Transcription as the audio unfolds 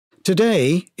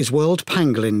Today is World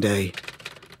Pangolin Day.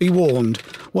 Be warned,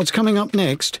 what's coming up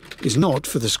next is not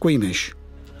for the squeamish.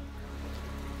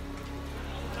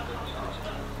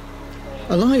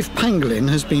 A live pangolin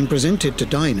has been presented to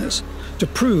diners to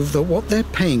prove that what they're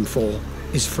paying for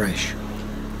is fresh.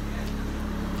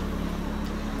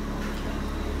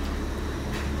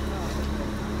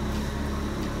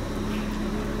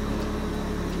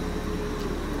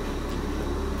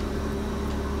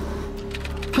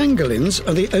 Pangolins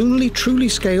are the only truly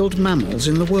scaled mammals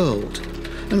in the world,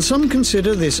 and some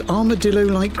consider this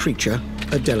armadillo-like creature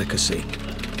a delicacy.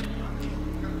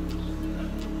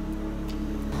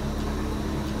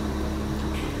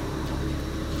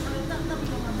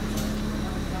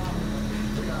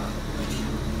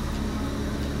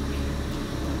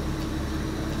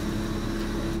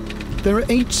 There are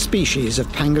 8 species of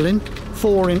pangolin,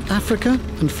 4 in Africa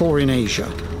and 4 in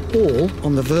Asia, all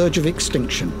on the verge of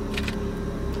extinction.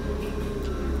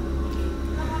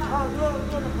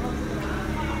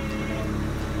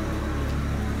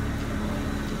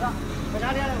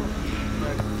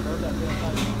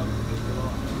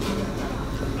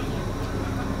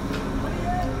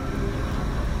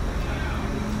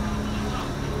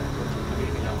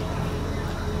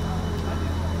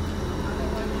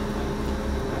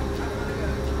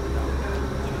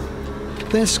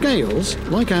 Their scales,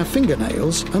 like our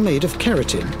fingernails, are made of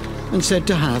keratin and said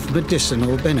to have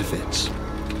medicinal benefits.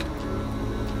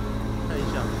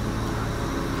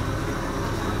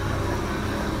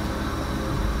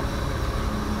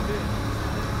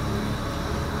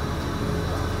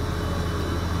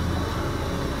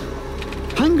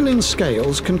 Pangolin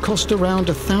scales can cost around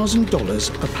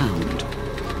 $1,000 a pound.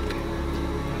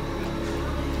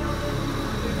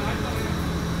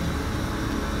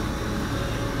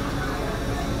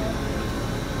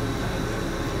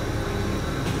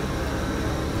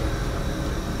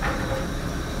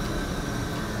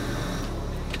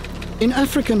 In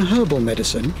African herbal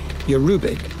medicine,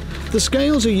 Yorubic, the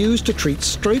scales are used to treat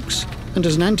strokes and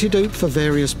as an antidote for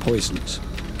various poisons.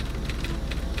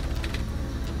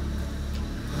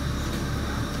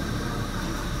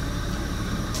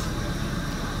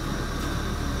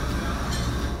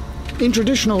 In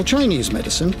traditional Chinese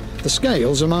medicine, the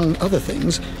scales, among other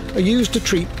things, are used to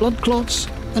treat blood clots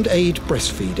and aid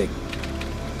breastfeeding.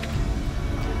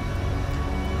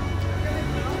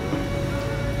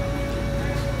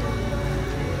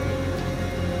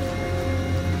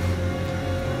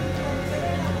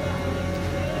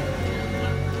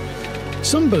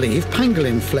 Some believe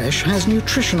pangolin flesh has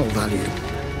nutritional value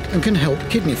and can help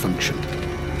kidney function.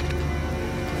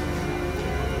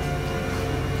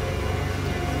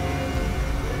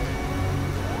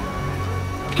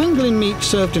 Pangolin meat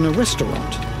served in a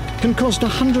restaurant can cost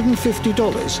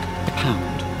 $150 a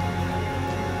pound.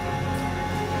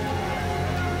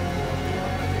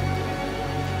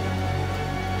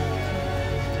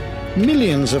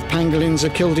 Millions of pangolins are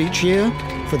killed each year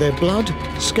for their blood,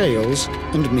 scales,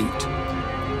 and meat.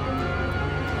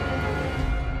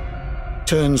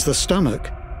 Turns the stomach,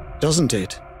 doesn't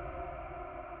it?